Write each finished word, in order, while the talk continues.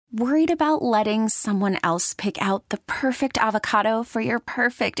Worried about letting someone else pick out the perfect avocado for your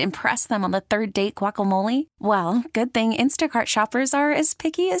perfect impress them on the third date guacamole? Well, good thing Instacart shoppers are as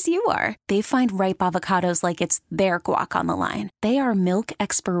picky as you are. They find ripe avocados like it's their guac on the line. They are milk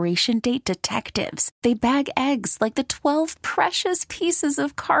expiration date detectives. They bag eggs like the 12 precious pieces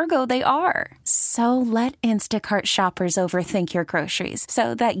of cargo they are. So let Instacart shoppers overthink your groceries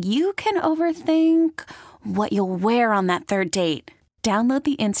so that you can overthink what you'll wear on that third date. Download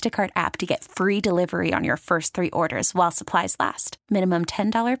the Instacart app to get free delivery on your first 3 orders while supplies last. Minimum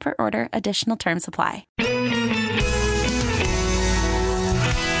 $10 per order. Additional terms apply.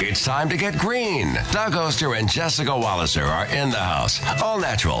 It's time to get green. Doug Oster and Jessica Walliser are in the house. All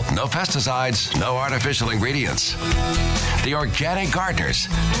natural, no pesticides, no artificial ingredients. The Organic Gardeners.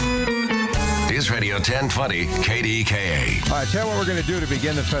 News Radio 1020 KDKA. All right, tell you what we're going to do to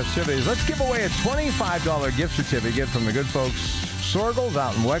begin the festivities. Let's give away a $25 gift certificate from the good folks Sorgels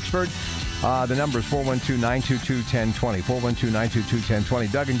out in Wexford. The number is 412-922-1020.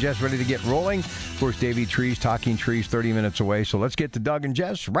 412-922-1020. Doug and Jess ready to get rolling. Of course, Davey Trees, Talking Trees, 30 minutes away. So let's get to Doug and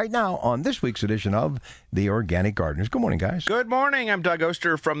Jess right now on this week's edition of The Organic Gardeners. Good morning, guys. Good morning. I'm Doug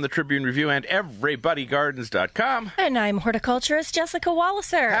Oster from the Tribune Review and EverybodyGardens.com. And I'm horticulturist Jessica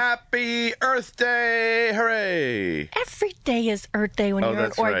Walliser. Happy Earth Day. Hooray. Every day is Earth Day when you're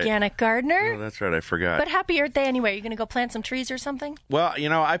an organic gardener. Oh, that's right. I forgot. But happy Earth Day anyway. Are you going to go plant some trees or something? Well, you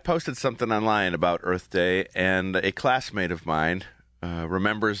know, I posted something online about Earth Day, and a classmate of mine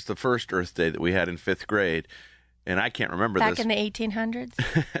remembers the first Earth Day that we had in 5th grade, and I can't remember Back this. in the 1800s?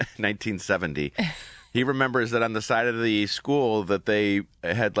 1970. He remembers that on the side of the school that they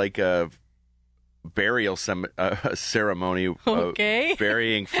had like a burial ceremony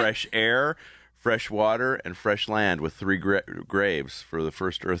burying fresh air, fresh water, and fresh land with 3 graves for the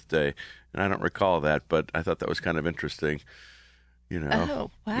first Earth Day. And I don't recall that, but I thought that was kind of interesting. You know.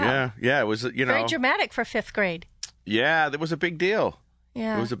 Oh, wow. Yeah, it was, Very dramatic for 5th grade. Yeah, that was a big deal.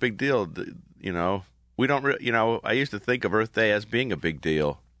 Yeah. It was a big deal. You know, we don't, I used to think of Earth Day as being a big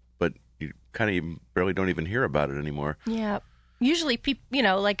deal, but you kind of barely don't even hear about it anymore. Yeah. Usually people,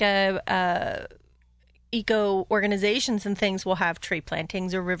 like eco organizations and things will have tree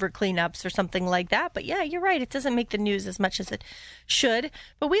plantings or river cleanups or something like that. But yeah, you're right. It doesn't make the news as much as it should.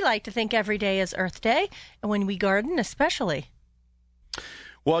 But we like to think every day is Earth Day, and when we garden especially.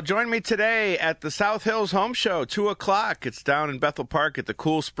 Well, join me today at the South Hills Home Show, 2 o'clock. It's down in Bethel Park at the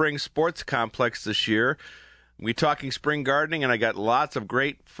Cool Spring Sports Complex this year. We're talking spring gardening, and I got lots of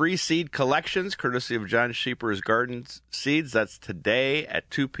great free seed collections, courtesy of John Sheeper's Garden Seeds. That's today at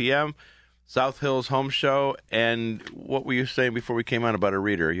 2 p.m., South Hills Home Show. And what were you saying before we came on about a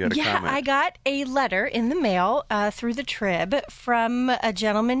reader? You had a comment. Yeah, I got a letter in the mail through the Trib from a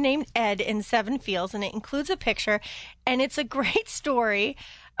gentleman named Ed in Seven Fields, and it includes a picture, and it's a great story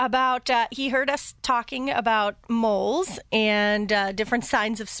about, he heard us talking about moles and different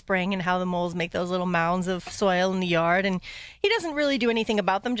signs of spring and how the moles make those little mounds of soil in the yard. And he doesn't really do anything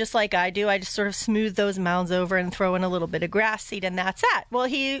about them, just like I do. I just sort of smooth those mounds over and throw in a little bit of grass seed, and that's it. Well,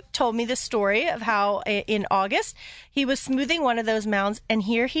 he told me the story of how in August he was smoothing one of those mounds, and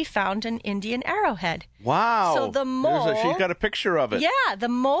here he found an Indian arrowhead. Wow. So the mole... She's got a picture of it. Yeah, the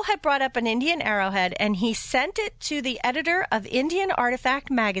mole had brought up an Indian arrowhead, and he sent it to the editor of Indian Artifact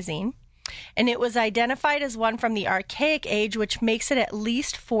magazine, and it was identified as one from the Archaic Age, which makes it at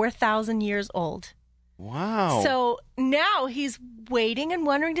least 4,000 years old. Wow. So now he's waiting and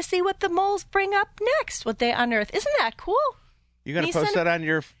wondering to see what the moles bring up next, what they unearth. Isn't that cool? You got to post that on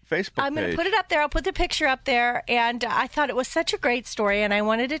your Facebook page. I'm going to put it up there. I'll put the picture up there, and I thought it was such a great story, and I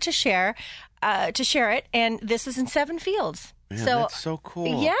wanted it to share it, and this is in Seven Fields. Man, that's so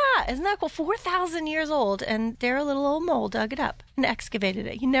cool. Yeah, isn't that cool? 4,000 years old, and their little old mole dug it up and excavated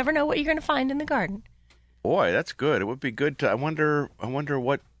it. You never know what you're going to find in the garden. Boy, that's good. It would be good to. I wonder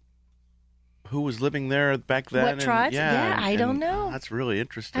who was living there back then. What tribes? I don't know. That's really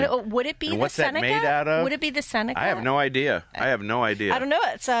interesting. Would it be and the what's Seneca? That made out of? Would it be the Seneca? I have no idea. I don't know.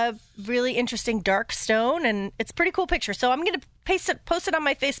 It's a really interesting dark stone, and it's a pretty cool picture. So I'm going to post it on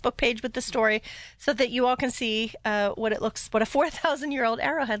my Facebook page with the story so that you all can see what a 4,000-year-old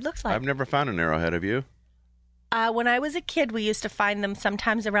arrowhead looks like. I've never found an arrowhead. Have you? When I was a kid, we used to find them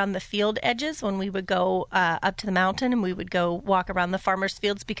sometimes around the field edges when we would go up to the mountain, and we would go walk around the farmers'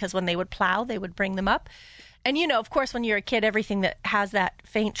 fields, because when they would plow, they would bring them up. And, of course, when you're a kid, everything that has that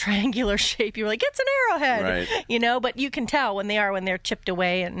faint triangular shape, you're like, it's an arrowhead, right. But you can tell when they're chipped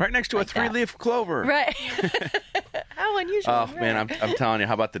away. And right next to a three-leaf clover. Right. How unusual. Oh, man, I'm telling you,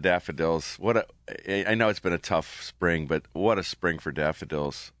 how about the daffodils? I know it's been a tough spring, but what a spring for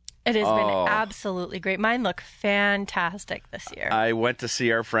daffodils. It has been absolutely great. Mine look fantastic this year. I went to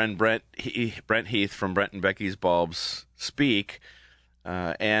see our friend Brent Heath from Brent and Becky's Bulbs speak,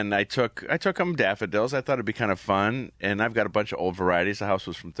 and I took him daffodils. I thought it'd be kind of fun, and I've got a bunch of old varieties. The house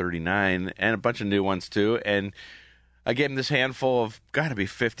was from '39, and a bunch of new ones too. And I gave him this handful of got to be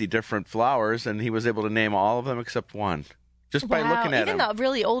 50 different flowers, and he was able to name all of them except one. Just by looking at even them. the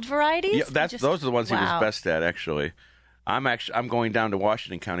really old varieties? Yeah, those are the ones he was best at, actually. I'm going down to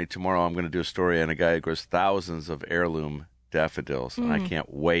Washington County tomorrow. I'm going to do a story on a guy who grows thousands of heirloom daffodils, and I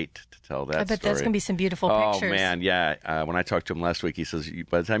can't wait to tell that story. I bet that's going to be some beautiful pictures. Oh, man, yeah. When I talked to him last week, he says,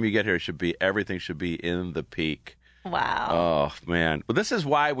 by the time you get here, everything should be in the peak. Wow. Oh, man. Well, this is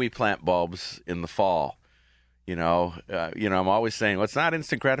why we plant bulbs in the fall. I'm always saying, well, it's not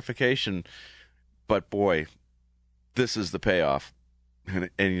instant gratification, but boy, this is the payoff.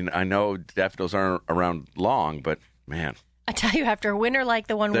 And I know daffodils aren't around long, but man. I tell you, after a winter like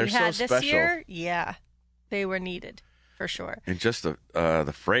the one we had so this year, yeah, they were needed for sure. And just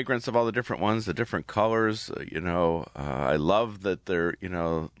the fragrance of all the different ones, the different colors, I love that they're,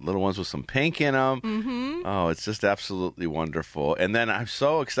 little ones with some pink in them. Mm-hmm. Oh, it's just absolutely wonderful. And then I'm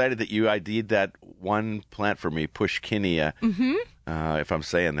so excited that you ID'd that one plant for me, Pushkinia. Mm-hmm. If I'm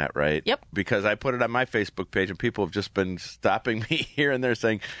saying that right. Yep. Because I put it on my Facebook page, and people have just been stopping me here and there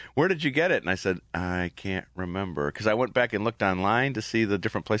saying, where did you get it? And I said, I can't remember. Because I went back and looked online to see the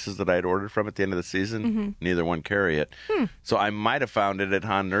different places that I had ordered from at the end of the season. Mm-hmm. Neither one carry it. So I might have found it at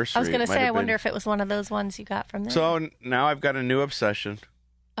Han Nursery. I was going to say, I wonder if it was one of those ones you got from there. So now I've got a new obsession.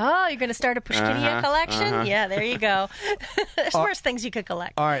 Oh, you're going to start a Pushkinia collection? Yeah, there you go. There's worse things you could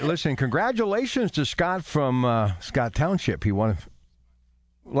collect. All right, listen, congratulations to Scott from Scott Township. He won,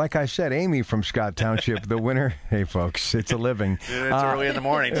 like I said, Amy from Scott Township, the winner. Hey, folks, it's a living. It's early in the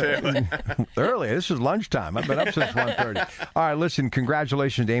morning, too. Early. This is lunchtime. I've been up since 1:30. All right, listen,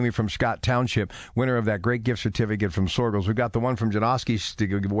 congratulations to Amy from Scott Township, winner of that great gift certificate from Sorgels. We've got the one from Janoski's to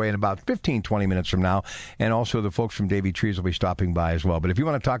give away in about 15, 20 minutes from now, and also the folks from Davey Trees will be stopping by as well. But if you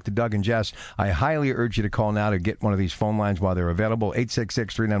want to talk to Doug and Jess, I highly urge you to call now to get one of these phone lines while they're available,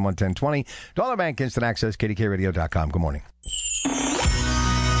 866-391-1020. Dollar Bank Instant Access, KDKRadio.com. Good morning.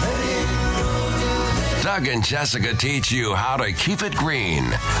 Doug and Jessica teach you how to keep it green.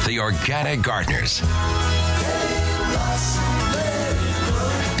 The Organic Gardeners.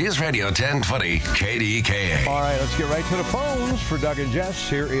 News Radio 1020 KDKA. All right, let's get right to the phones for Doug and Jess.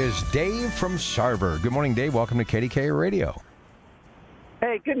 Here is Dave from Sargent. Good morning, Dave. Welcome to KDKA Radio.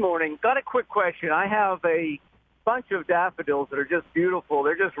 Hey, good morning. Got a quick question. I have a bunch of daffodils that are just beautiful.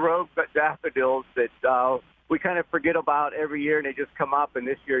 They're just rogue daffodils that we kind of forget about every year, and they just come up. And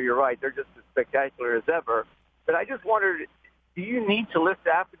this year, you're right, they're just as spectacular as ever. But I just wondered, do you need to lift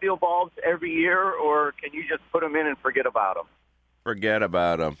daffodil bulbs every year, or can you just put them in and forget about them? Forget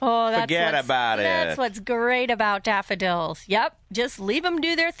about them. Oh, forget about it. That's what's great about daffodils. Yep. Just leave them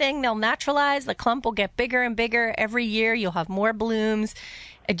do their thing. They'll naturalize. The clump will get bigger and bigger every year. You'll have more blooms.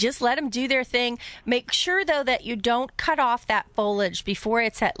 Just let them do their thing. Make sure, though, that you don't cut off that foliage before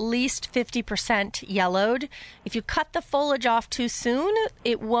it's at least 50% yellowed. If you cut the foliage off too soon,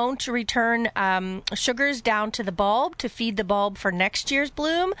 it won't return sugars down to the bulb to feed the bulb for next year's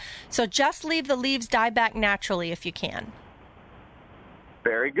bloom. So just leave the leaves die back naturally if you can.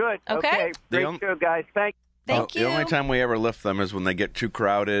 Very good. Okay. Great show, guys. Thank you. You. The only time we ever lift them is when they get too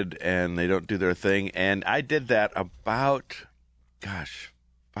crowded and they don't do their thing. And I did that about,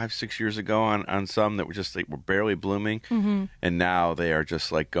 5-6 years ago on some that were just were barely blooming, and now they are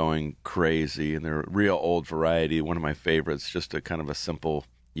just going crazy, and they're a real old variety. One of my favorites, just a kind of a simple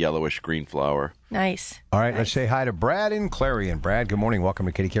yellowish green flower. Nice. All right, let's say hi to Brad in Clarion. Brad, good morning. Welcome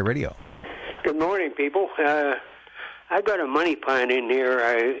to KDK Radio. Good morning, people. I've got a money plant in here.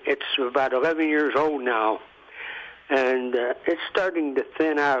 It's about 11 years old now, and it's starting to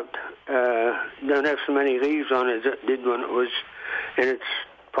thin out. Don't have so many leaves on it as it did when it was in its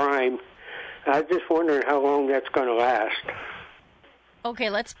prime. I was just wondering how long that's going to last. Okay,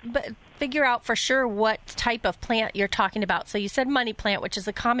 let's figure out for sure what type of plant you're talking about. So you said money plant, which is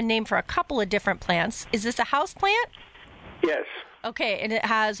a common name for a couple of different plants. Is this a house plant? Yes. Okay, and it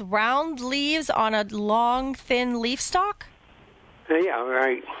has round leaves on a long, thin leaf stalk? Yeah,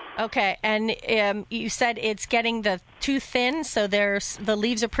 right. Okay, and you said it's getting too thin, so the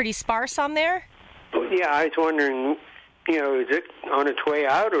leaves are pretty sparse on there? Yeah, I was wondering, is it on its way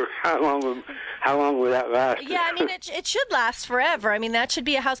out, or how long will that last? Yeah, I mean, it should last forever. I mean, that should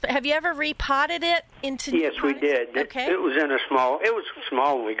be a house. But have you ever repotted it into? Yes, we did. Okay. It was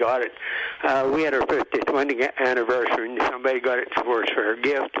small when we got it. We had our 50th wedding anniversary, and somebody got it for us for a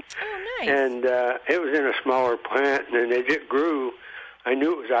gift. Oh, nice. And it was in a smaller plant, and as it grew, I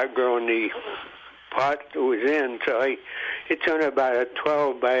knew it was outgrowing the pot it was in, so it's on about a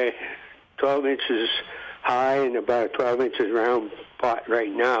 12 inches high and about a 12 inches round pot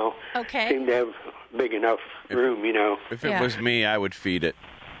right now. Okay. Seem to have big enough room, If it was me, I would feed it.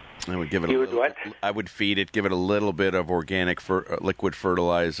 I would give it I would feed it, give it a little bit of organic liquid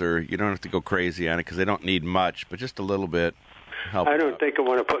fertilizer. You don't have to go crazy on it because they don't need much, but just a little bit. I don't think I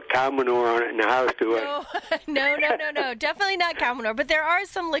want to put cow manure on it in the house, do I? No. Definitely not cow manure. But there are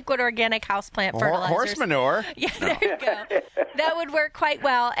some liquid organic houseplant fertilizers. Horse manure. Yeah, there you go. That would work quite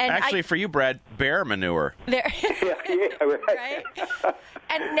well. And actually, for you, Brad, bear manure. There. Right.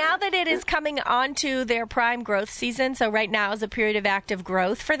 And now that it is coming onto their prime growth season, so right now is a period of active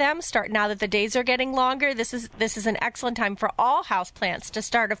growth for them. Now that the days are getting longer, this is an excellent time for all houseplants to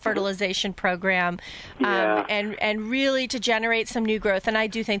start a fertilization program, and really to generate some new growth. And I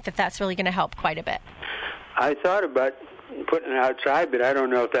do think that that's really going to help quite a bit. I thought about putting it outside, but I don't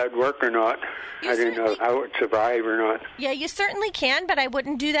know if that would work or not. I didn't know how it would survive or not. Yeah, you certainly can, but I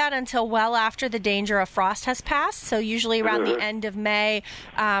wouldn't do that until well after the danger of frost has passed. So usually around the end of May.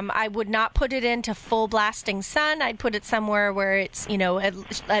 I would not put it into full blasting sun. I'd put it somewhere where it's,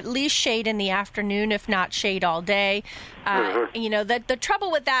 at least shade in the afternoon, if not shade all day. The trouble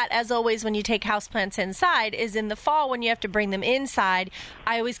with that, as always, when you take houseplants inside, is in the fall when you have to bring them inside,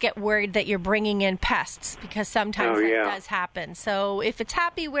 I always get worried that you're bringing in pests, because sometimes that does happen. So if it's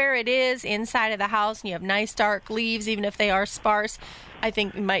happy where it is inside of the house and you have nice dark leaves, even if they are sparse, I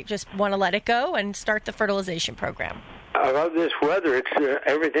think you might just want to let it go and start the fertilization program. I love this weather. It's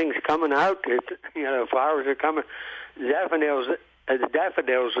everything's coming out. The flowers are coming. The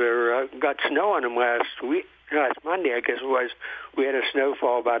daffodils got snow on them last Monday, I guess it was. We had a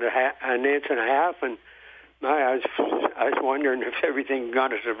snowfall about an inch and a half, and I was wondering if everything's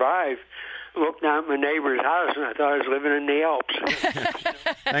going to survive. Looked down at my neighbor's house, and I thought I was living in the Alps.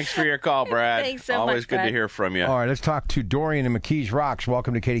 Thanks for your call, Brad. Thanks so Always much, good Brad. to hear from you. All right, let's talk to Dorian in McKees Rocks.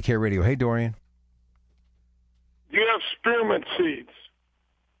 Welcome to KDK Radio. Hey, Dorian. Do you have spearmint seeds?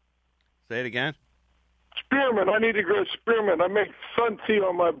 Say it again. Spearmint. I need to grow spearmint. I make sun tea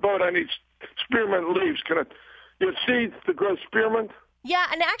on my boat. I need spearmint leaves. You have seeds to grow spearmint? Yeah,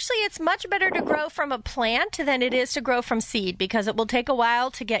 and actually it's much better to grow from a plant than it is to grow from seed, because it will take a while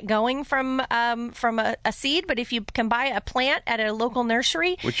to get going from a seed. But if you can buy a plant at a local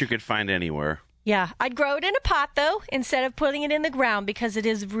nursery, which you could find anywhere. Yeah, I'd grow it in a pot, though, instead of putting it in the ground, because it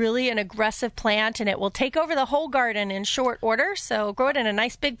is really an aggressive plant, and it will take over the whole garden in short order. So grow it in a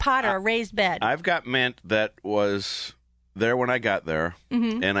nice big pot or a raised bed. I've got mint that was there when I got there,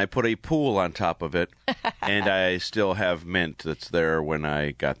 and I put a pool on top of it, and I still have mint that's there when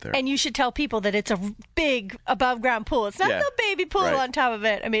I got there. And you should tell people that it's a big above-ground pool. It's not the baby pool on top of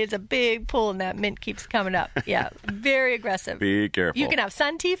it. I mean, it's a big pool, and that mint keeps coming up. Yeah, very aggressive. Be careful. You can have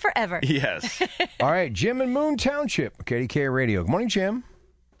sun tea forever. Yes. All right, Jim in Moon Township, KDK Radio. Good morning, Jim.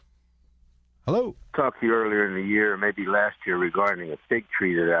 Hello. Talked to you earlier in the year, maybe last year, regarding a fig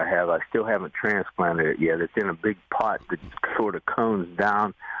tree that I have. I still haven't transplanted it yet. It's in a big pot that sort of cones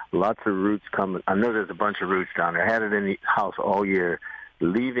down. Lots of roots coming. I know there's a bunch of roots down there. I had it in the house all year,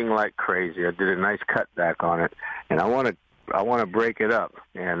 leaving like crazy. I did a nice cutback on it, and I want to break it up,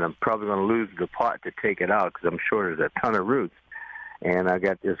 and I'm probably going to lose the pot to take it out because I'm sure there's a ton of roots. And I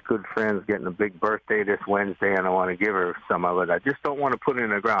got this good friend's getting a big birthday this Wednesday, and I want to give her some of it. I just don't want to put it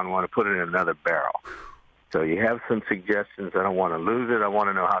in the ground. I want to put it in another barrel. So you have some suggestions. I don't want to lose it. I want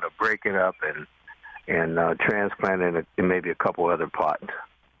to know how to break it up and transplant it in maybe a couple other pots.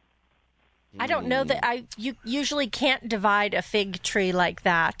 I don't know that you usually can't divide a fig tree like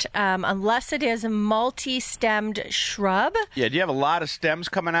that unless it is a multi-stemmed shrub. Yeah, do you have a lot of stems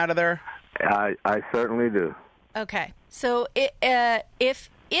coming out of there? I certainly do. Okay, so if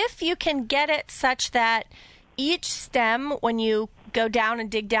you can get it such that each stem, when you go down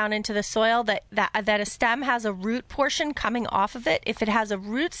and dig down into the soil, that a stem has a root portion coming off of it. If it has a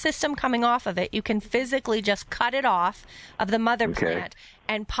root system coming off of it, you can physically just cut it off of the mother plant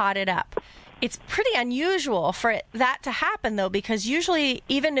and pot it up. It's pretty unusual for that to happen, though, because usually,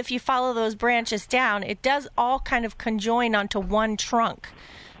 even if you follow those branches down, it does all kind of conjoin onto one trunk.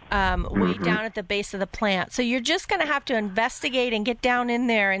 Way down at the base of the plant. So you're just going to have to investigate and get down in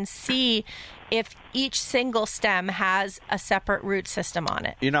there and see if each single stem has a separate root system on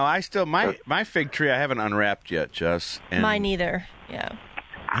it. You know, I still my fig tree I haven't unwrapped yet, Jess. Mine either. Yeah.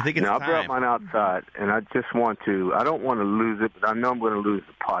 I think it's I time. brought mine outside, and I just want to. I don't want to lose it, but I know I'm going to lose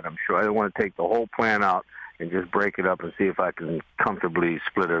the pot. I'm sure. I don't want to take the whole plant out and just break it up and see if I can comfortably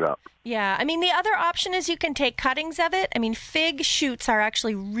split it up. Yeah, I mean, the other option is you can take cuttings of it. I mean, fig shoots are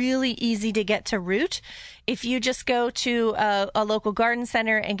actually really easy to get to root. If you just go to a local garden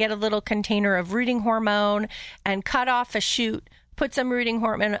center and get a little container of rooting hormone and cut off a shoot, put some rooting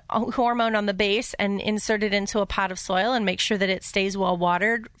hormone on the base and insert it into a pot of soil and make sure that it stays well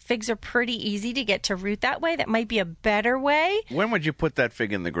watered. Figs are pretty easy to get to root that way. That might be a better way. When would you put that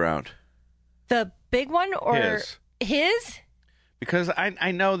fig in the ground? The big one or his? Because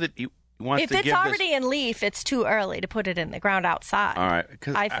I know that you want to give If it's already in leaf, it's too early to put it in the ground outside. All right.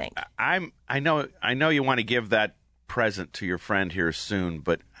 Because I think. I know you want to give that present to your friend here soon,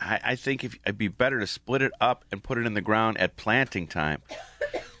 but I think it'd be better to split it up and put it in the ground at planting time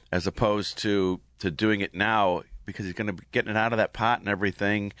as opposed to doing it now, because he's going to be getting it out of that pot and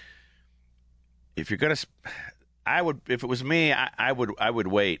everything. If you're going to... if it was me, I would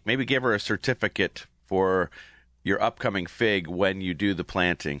wait. Maybe give her a certificate for your upcoming fig when you do the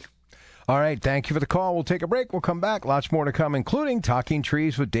planting. All right, thank you for the call. We'll take a break. We'll come back. Lots more to come, including Talking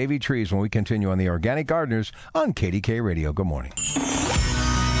Trees with Davey Trees when we continue on The Organic Gardeners on KDK Radio. Good morning.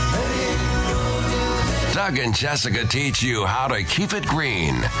 Doug and Jessica teach you how to keep it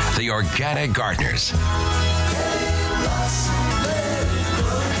green. The Organic Gardeners.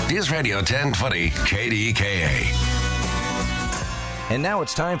 News Radio 1020 KDKA. And now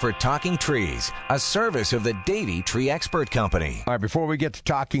it's time for Talking Trees, a service of the Davey Tree Expert Company. All right, before we get to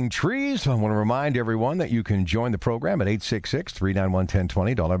Talking Trees, I want to remind everyone that you can join the program at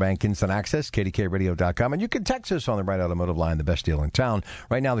 866-391-1020, Dollar Bank Instant Access, kdkradio.com, and you can text us on the Right Automotive line, the best deal in town.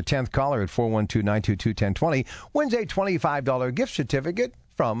 Right now, the 10th caller at 412-922-1020 wins a $25 gift certificate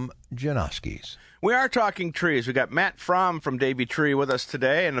from Janoski's. We are talking trees. We got Matt Fromm from Davey Tree with us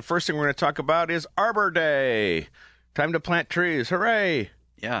today, and the first thing we're going to talk about is Arbor Day. Time to plant trees. Hooray.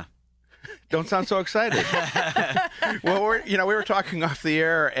 Yeah. Don't sound so excited. Well, we were talking off the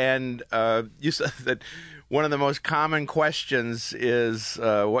air, and you said that one of the most common questions is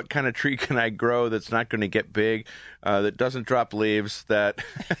what kind of tree can I grow that's not going to get big, that doesn't drop leaves, that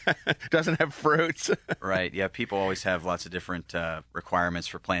doesn't have fruits? Right. Yeah, people always have lots of different requirements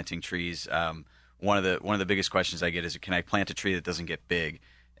for planting trees. One of the biggest questions I get is, can I plant a tree that doesn't get big?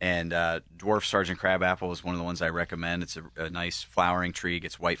 And dwarf Sargent crabapple is one of the ones I recommend. It's a nice flowering tree. It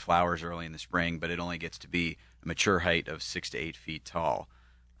gets white flowers early in the spring, but it only gets to be a mature height of 6 to 8 feet tall,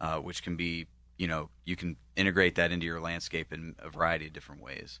 which can be, you can integrate that into your landscape in a variety of different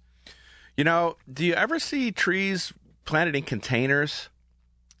ways. Do you ever see trees planted in containers?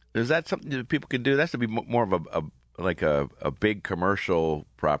 Is that something that people can do? That's to be more of a big commercial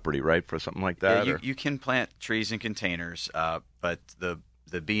property, right, for something like that? Yeah, you can plant trees in containers, but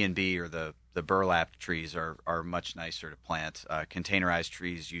the B&B or the burlap trees are much nicer to plant. Containerized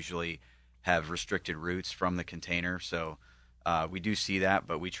trees usually have restricted roots from the container, so we do see that,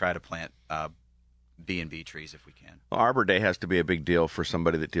 but we try to plant B&B trees if we can. Well, Arbor Day has to be a big deal for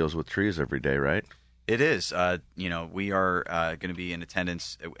somebody that deals with trees every day, right? It is. We are going to be in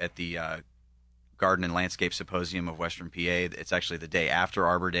attendance at the Garden and Landscape Symposium of Western PA. It's actually the day after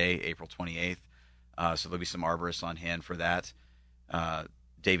Arbor Day, April 28th, so there'll be some arborists on hand for that.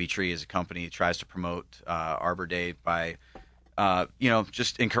 Davey Tree is a company that tries to promote Arbor Day by,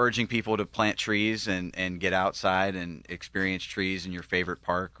 just encouraging people to plant trees and get outside and experience trees in your favorite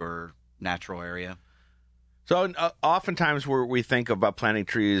park or natural area. So oftentimes we think about planting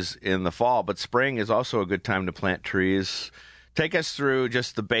trees in the fall, but spring is also a good time to plant trees. Take us through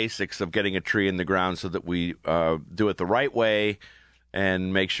just the basics of getting a tree in the ground so that we do it the right way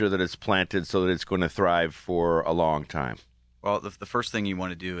and make sure that it's planted so that it's going to thrive for a long time. Well, the first thing you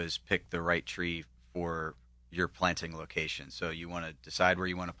want to do is pick the right tree for your planting location. So you want to decide where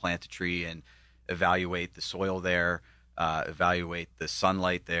you want to plant a tree and evaluate the soil there, evaluate the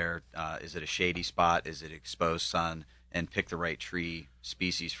sunlight there. Is it a shady spot? Is it exposed sun? And pick the right tree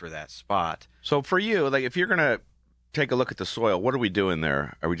species for that spot. So for you, like if you're going to take a look at the soil, what are we doing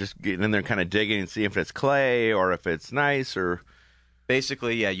there? Are we just getting in there kind of digging and seeing if it's clay or if it's nice or...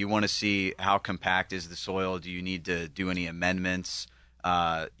 Basically, yeah, you want to see how compact is the soil. Do you need to do any amendments?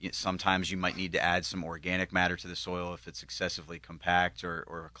 Sometimes you might need to add some organic matter to the soil if it's excessively compact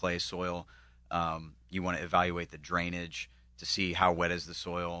or a clay soil. You want to evaluate the drainage to see how wet is the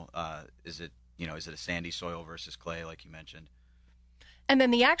soil. Is it a sandy soil versus clay, like you mentioned? And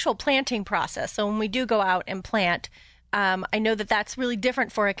then the actual planting process. So when we do go out and plant, I know that that's really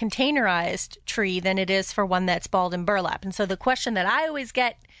different for a containerized tree than it is for one that's balled in burlap. And so the question that I always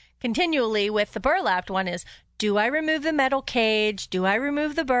get continually with the burlapped one is, do I remove the metal cage? Do I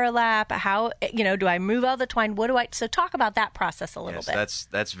remove the burlap? How, do I remove all the twine? So talk about that process a little bit.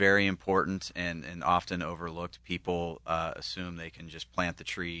 That's very important and often overlooked. People assume they can just plant the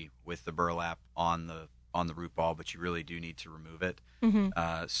tree with the burlap on the root ball, but you really do need to remove it.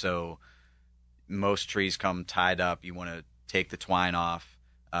 Mm-hmm. So most trees come tied up. You want to take the twine off,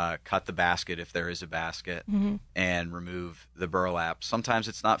 cut the basket if there is a basket, mm-hmm. and remove the burlap. Sometimes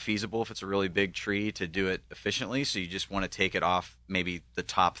it's not feasible if it's a really big tree to do it efficiently, so you just want to take it off maybe the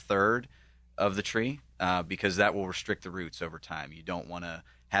top third of the tree because that will restrict the roots over time. You don't want to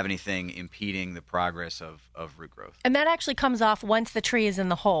have anything impeding the progress of root growth. And that actually comes off once the tree is in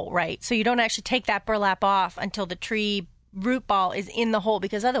the hole, right? So you don't actually take that burlap off until the tree root ball is in the hole,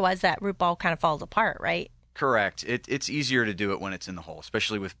 because otherwise that root ball kind of falls apart, right? Correct. It's easier to do it when it's in the hole,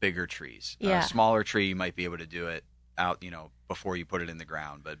 especially with bigger trees. Yeah. Smaller tree, you might be able to do it out, before you put it in the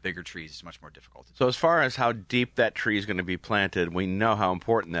ground, but bigger trees is much more difficult to do. So as far as how deep that tree is going to be planted, we know how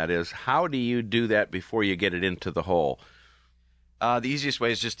important that is. How do you do that before you get it into the hole? The easiest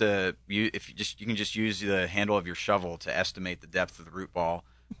way is just you can just use the handle of your shovel to estimate the depth of the root ball,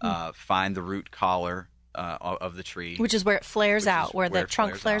 find the root collar of the tree, which is where it flares out, where the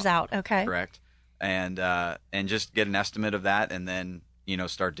trunk flares out. Okay, correct, and just get an estimate of that, and then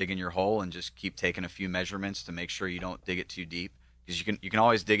start digging your hole and just keep taking a few measurements to make sure you don't dig it too deep, because you can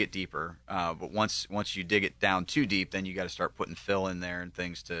always dig it deeper, but once you dig it down too deep, then you got to start putting fill in there and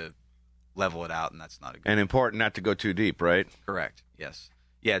things to level it out, and that's not a good. And important not to go too deep, right? Correct. Yes.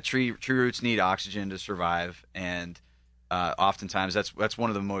 Yeah. Tree roots need oxygen to survive, and oftentimes that's one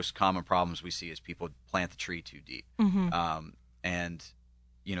of the most common problems we see is people plant the tree too deep. Mm-hmm. And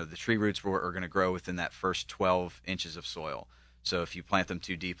the tree roots are going to grow within that first 12 inches of soil. So if you plant them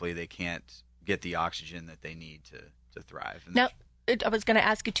too deeply, they can't get the oxygen that they need to thrive. And now, I was going to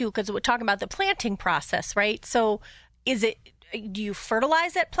ask you too, because we're talking about the planting process, right? So do you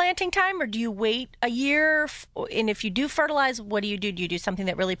fertilize at planting time, or do you wait a year? And if you do fertilize, what do you do? Do you do something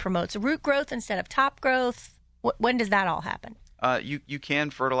that really promotes root growth instead of top growth? When does that all happen? You can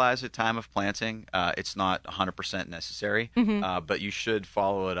fertilize at time of planting. It's not 100% necessary, mm-hmm. But you should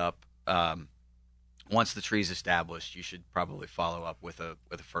follow it up. Once the tree's established, you should probably follow up with a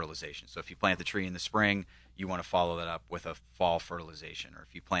fertilization. So if you plant the tree in the spring, you want to follow that up with a fall fertilization. Or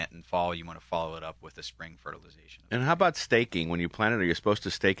if you plant in fall, you want to follow it up with a spring fertilization. And how about staking? When you plant it, are you supposed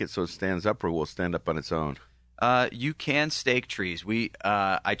to stake it so it stands up, or will it stand up on its own? You can stake trees.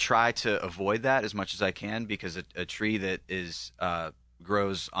 I try to avoid that as much as I can, because a tree that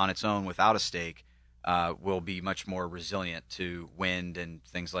grows on its own without a stake will be much more resilient to wind and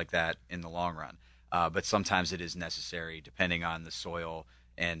things like that in the long run. But sometimes it is necessary, depending on the soil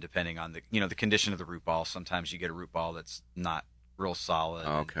and depending on the condition of the root ball. Sometimes you get a root ball that's not real solid.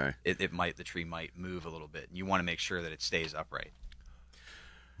 Okay. The tree might move a little bit. And you want to make sure that it stays upright.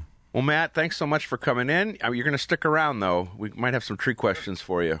 Well, Matt, thanks so much for coming in. You're going to stick around, though. We might have some tree questions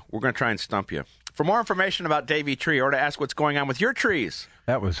for you. We're going to try and stump you. For more information about Davey Tree, or to ask what's going on with your trees.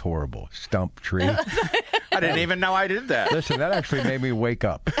 That was horrible. Stump tree. I didn't even know I did that. Listen, that actually made me wake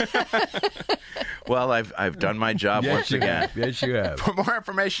up. Well, I've done my job once again. Yes, you have. For more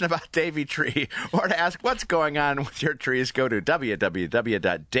information about Davey Tree, or to ask what's going on with your trees, go to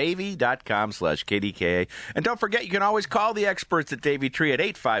www.davey.com/KDKA. And don't forget, you can always call the experts at Davey Tree at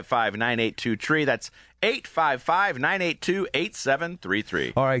 855-982-TREE. That's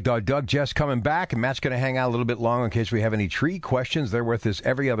 855-982-8733. All right, Doug, Jess coming back, and Matt's going to hang out a little bit longer in case we have any tree questions. They're with us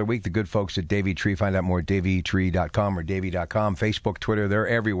every other week. The good folks at Davey Tree. Find out more at daveytree.com or davey.com, Facebook, Twitter. They're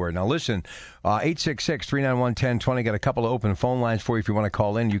everywhere. Now, listen, 866-391-1020. Got a couple of open phone lines for you if you want to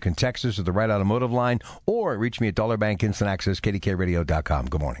call in. You can text us at the Right Automotive line or reach me at Dollar Bank Instant Access, KDKRadio.com.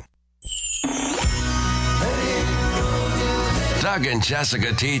 Good morning. Doug and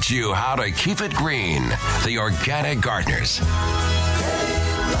Jessica teach you how to keep it green. The Organic Gardeners.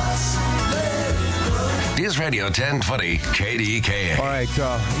 News Radio 1020 KDKA. All right,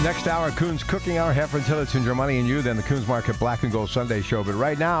 next hour, Coons Cooking Hour, Heifer Tillotson, Your Money and You, then the Coons Market Black and Gold Sunday Show. But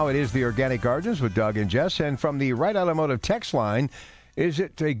right now, it is the Organic Gardeners with Doug and Jess. And from the Right Automotive text line, is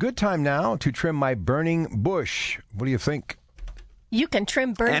it a good time now to trim my burning bush? What do you think? You can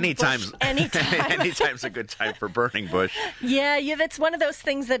trim burning bush anytime. Anytime's a good time for burning bush. Yeah, that's one of those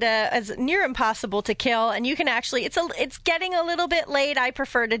things that is near impossible to kill, and you can actually. It's getting a little bit late. I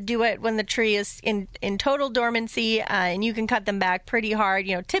prefer to do it when the tree is in total dormancy, and you can cut them back pretty hard.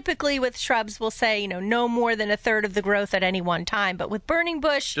 Typically with shrubs, we'll say no more than a third of the growth at any one time. But with burning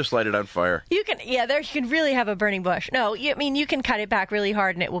bush, just light it on fire. You can you can really have a burning bush. No, you can cut it back really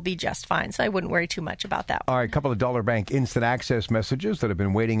hard, and it will be just fine. So I wouldn't worry too much about that. All right, a couple of Dollar Bank Instant Access messages messages that have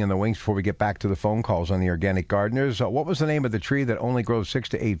been waiting in the wings before we get back to the phone calls on the Organic Gardeners. What was the name of the tree that only grows 6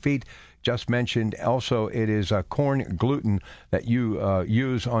 to 8 feet? Just mentioned. Also, it is corn gluten that you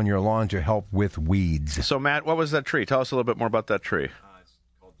use on your lawn to help with weeds. So, Matt, what was that tree? Tell us a little bit more about that tree. It's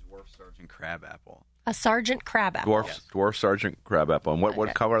called dwarf Sargent crabapple. A Sargent crabapple. Dwarf Sargent crabapple. And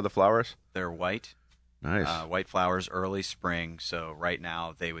what color are the flowers? They're white. Nice. White flowers, early spring. So right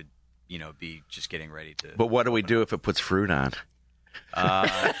now they would, be just getting ready to. But what do we do if it puts fruit on?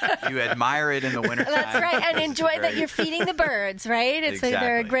 You admire it in the wintertime. That's right, and enjoy that you're feeding the birds, right?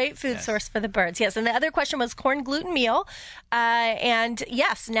 They're a great food source for the birds. Yes, and the other question was corn gluten meal. And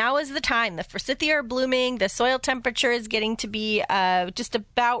yes, now is the time. The forsythia are blooming. The soil temperature is getting to be just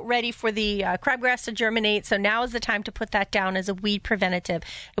about ready for the crabgrass to germinate. So now is the time to put that down as a weed preventative.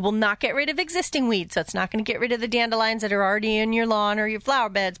 It will not get rid of existing weeds, so it's not going to get rid of the dandelions that are already in your lawn or your flower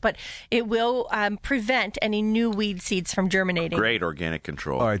beds, but it will prevent any new weed seeds from germinating. Great organic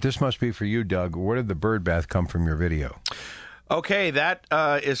control. All right, this must be for you, Doug. Where did the bird bath come from your video? Okay, that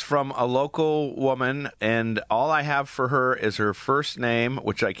is from a local woman, and all I have for her is her first name,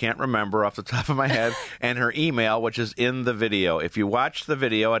 which I can't remember off the top of my head, and her email, which is in the video. If you watch the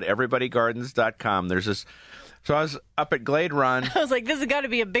video at everybodygardens.com, there's this. So I was up at Glade Run. I was like, this has got to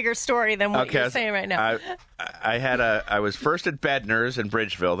be a bigger story than what you're saying right now. I was first at Bednar's in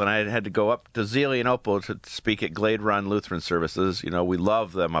Bridgeville, then I had to go up to Zealy and Opal to speak at Glade Run Lutheran Services. We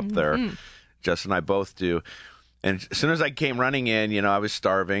love them up there. Jess and I both do. And as soon as I came running in, I was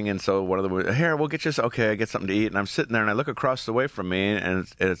starving, and so one of them was, here, we'll get you, okay, I get something to eat. And I'm sitting there, and I look across the way from me, and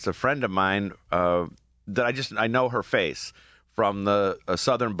it's a friend of mine that I know her face from the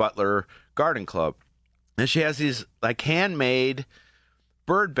Southern Butler Garden Club. And she has these, handmade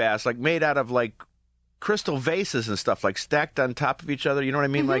bird baths, made out of, crystal vases and stuff, stacked on top of each other. You know what I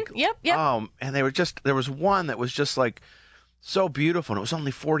mean? Yep. And they were there was one that was just, so beautiful, and it was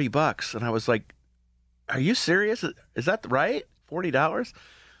only $40. And I was like, are you serious? Is that right? $40?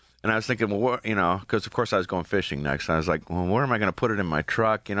 And I was thinking, well, because of course I was going fishing next. And I was like, well, where am I going to put it in my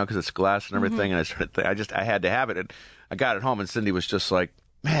truck? Because it's glass and everything. And I started, I had to have it. And I got it home, and Cindy was just like,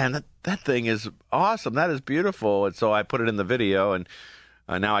 man, that thing is awesome. That is beautiful. And so I put it in the video, and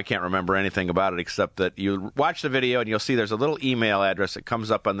now I can't remember anything about it except that you watch the video and you'll see there's a little email address that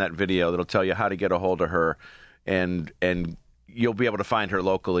comes up on that video that'll tell you how to get a hold of her, and you'll be able to find her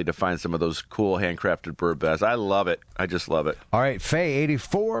locally to find some of those cool handcrafted bird baths. I love it. I just love it. All right, Faye,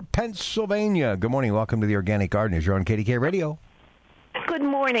 84, Pennsylvania. Good morning. Welcome to the Organic Gardeners. You're on KDK Radio. Good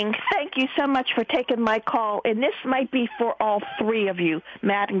morning. Thank you so much for taking my call. And this might be for all three of you,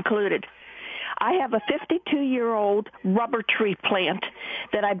 Matt included. I have a 52-year-old rubber tree plant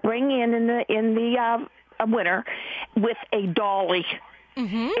that I bring in the winter with a dolly.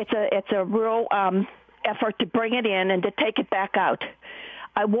 It's a real effort to bring it in and to take it back out.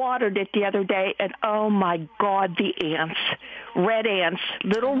 I watered it the other day, and oh my God, the ants. Red ants,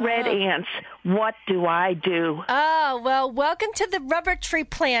 little red ants. What do I do? Oh, well, welcome to the Rubber Tree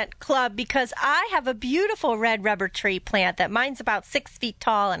Plant Club, because I have a beautiful red rubber tree plant that mine's about 6 feet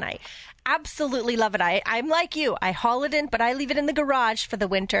tall, and I absolutely love it. I'm like you. I haul it in, but I leave it in the garage for the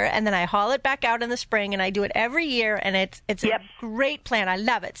winter, and then I haul it back out in the spring, and I do it every year, and it's a great plant. I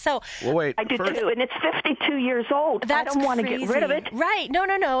love it. So well, wait, I do too, and it's 52 years old. I don't want to get rid of it. Right. No,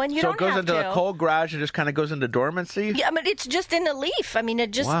 and you don't have to. So it goes into a cold garage and just kind of goes into dormancy? Yeah, but it's just in a leaf. I mean,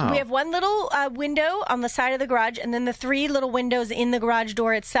 we have one little window on the side of the garage, and then the 3 little windows in the garage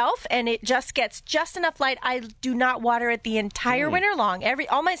door itself, and it just gets just enough light. I do not water it the entire winter long.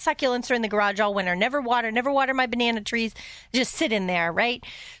 All my succulents are in the garage all winter. Never water my banana trees. Just sit in there, right?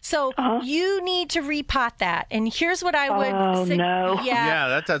 So you need to repot that. And here's what I would no. Yeah,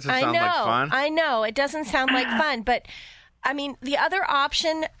 that doesn't sound like fun. I know. It doesn't sound like fun, but I mean, the other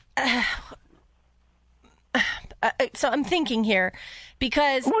option so I'm thinking here,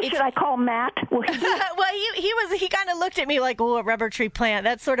 because should I call Matt? Well, he kind of looked at me like, oh, a rubber tree plant.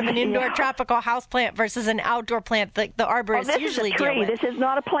 That's sort of an indoor tropical house plant versus an outdoor plant that the arborists usually deal with. This is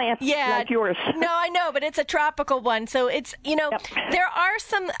not a plant like yours. No, I know, but it's a tropical one. So it's, there are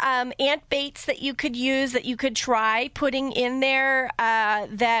some ant baits that you could use, that you could try putting in there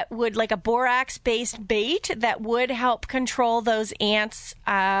that would, like a borax-based bait that would help control those ants.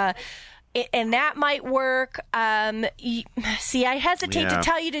 And that might work. See, I hesitate to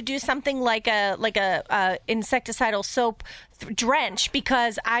tell you to do something like a insecticidal soap drench,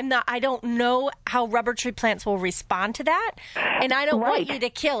 because I don't know how rubber tree plants will respond to that, and I don't want you to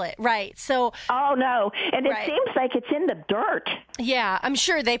kill it. Right. So. Oh no, and it seems like it's in the dirt. Yeah, I'm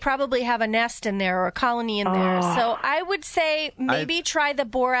sure they probably have a nest in there or a colony in there. So I would say maybe try the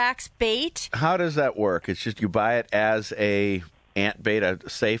borax bait. How does that work? It's just you buy it as a ant bait, a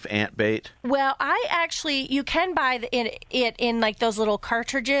safe ant bait? Well, you can buy it in like those little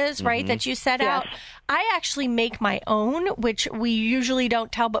cartridges, right, that you set out. I actually make my own, which we usually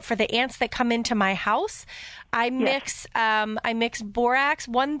don't tell, but for the ants that come into my house, I mix borax,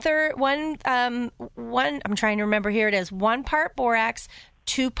 I'm trying to remember, here it is, 1 part borax,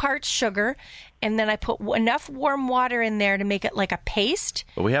 2 parts sugar, and then I put enough warm water in there to make it like a paste.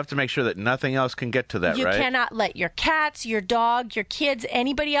 But we have to make sure that nothing else can get to that, you right? You cannot let your cats, your dog, your kids,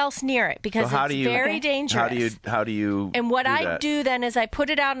 anybody else near it, because it's very dangerous. How do you And what do I that? do then is I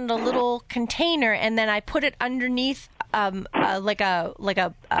put it out in a little container, and then I put it underneath like a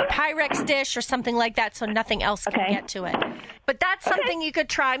Pyrex dish or something like that, so nothing else can get to it. But that's something you could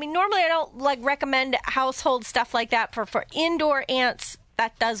try. I mean, normally I don't recommend household stuff like that for indoor ants.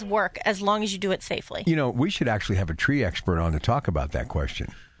 That does work as long as you do it safely. We should actually have a tree expert on to talk about that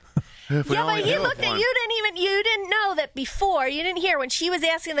question. But he looked at you. You didn't know that before. You didn't hear when she was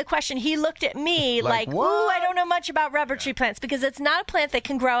asking the question. He looked at me like, "Ooh, I don't know much about rubber tree plants," because it's not a plant that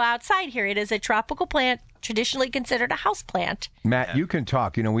can grow outside here. It is a tropical plant, traditionally considered a house plant. Matt, you can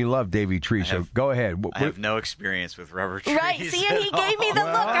talk. We love Davey Trees, so go ahead. I have no experience with rubber trees. Right. See, and he gave me the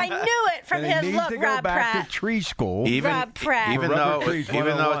look. I knew it from his look, to Rob go back Pratt. to tree school. Rob Pratt. Even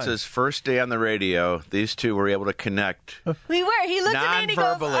though it's his first day on the radio, these two were able to connect. We were. He looked at me and he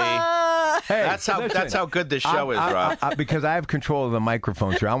goes, Hey, that's how good this show is, Rob. Because I have control of the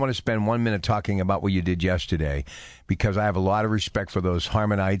microphones here, I want to spend 1 minute talking about what you did yesterday, because I have a lot of respect for those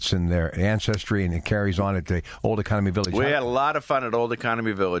Harmonites and their ancestry, and it carries on at the Old Economy Village. We had a lot of fun at Old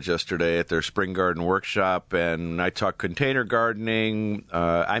Economy Village yesterday at their spring garden workshop, and I taught container gardening.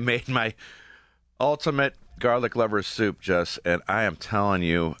 I made my ultimate garlic lover soup, Jess, and I am telling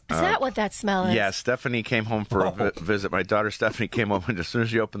you. Is that what that smell is? Yeah, Stephanie came home for a visit. My daughter Stephanie came home, and as soon as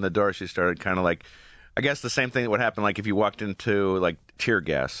she opened the door, she started kind of like, I guess the same thing that would happen like if you walked into like tear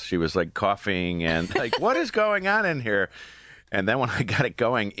gas. She was like coughing and like, what is going on in here? And then when I got it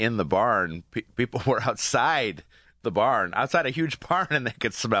going in the barn, people were outside the barn, outside a huge barn, and they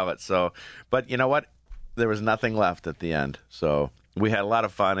could smell it. So, but you know what? There was nothing left at the end. So we had a lot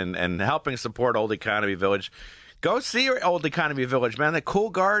of fun and helping support Old Economy Village. Go see Old Economy Village, man. The cool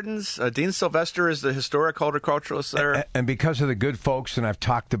gardens. Dean Sylvester is the historic horticulturalist there. And because of the good folks, and I've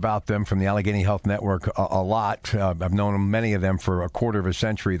talked about them from the Allegheny Health Network a lot. I've known many of them for a quarter of a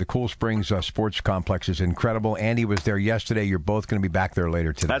century. The Cool Springs Sports Complex is incredible. Andy was there yesterday. You're both going to be back there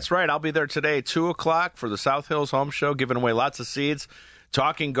later today. That's right. I'll be there today, 2 o'clock for the South Hills Home Show, giving away lots of seeds,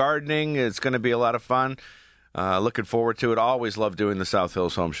 talking gardening. It's going to be a lot of fun. Looking forward to it. Always love doing the South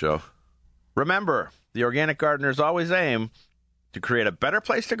Hills Home Show. Remember, the organic gardeners always aim to create a better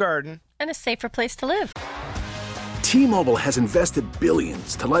place to garden and a safer place to live. T-Mobile has invested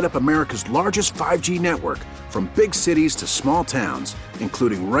billions to light up America's largest 5G network, from big cities to small towns,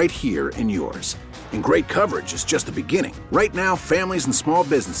 including right here in yours. And great coverage is just the beginning. Right now, families and small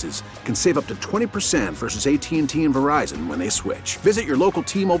businesses can save up to 20% versus AT&T and Verizon when they switch. Visit your local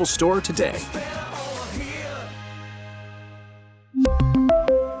T-Mobile store today.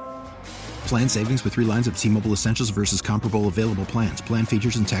 Plan savings with 3 lines of T-Mobile Essentials versus comparable available plans. Plan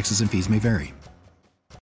features and taxes and fees may vary.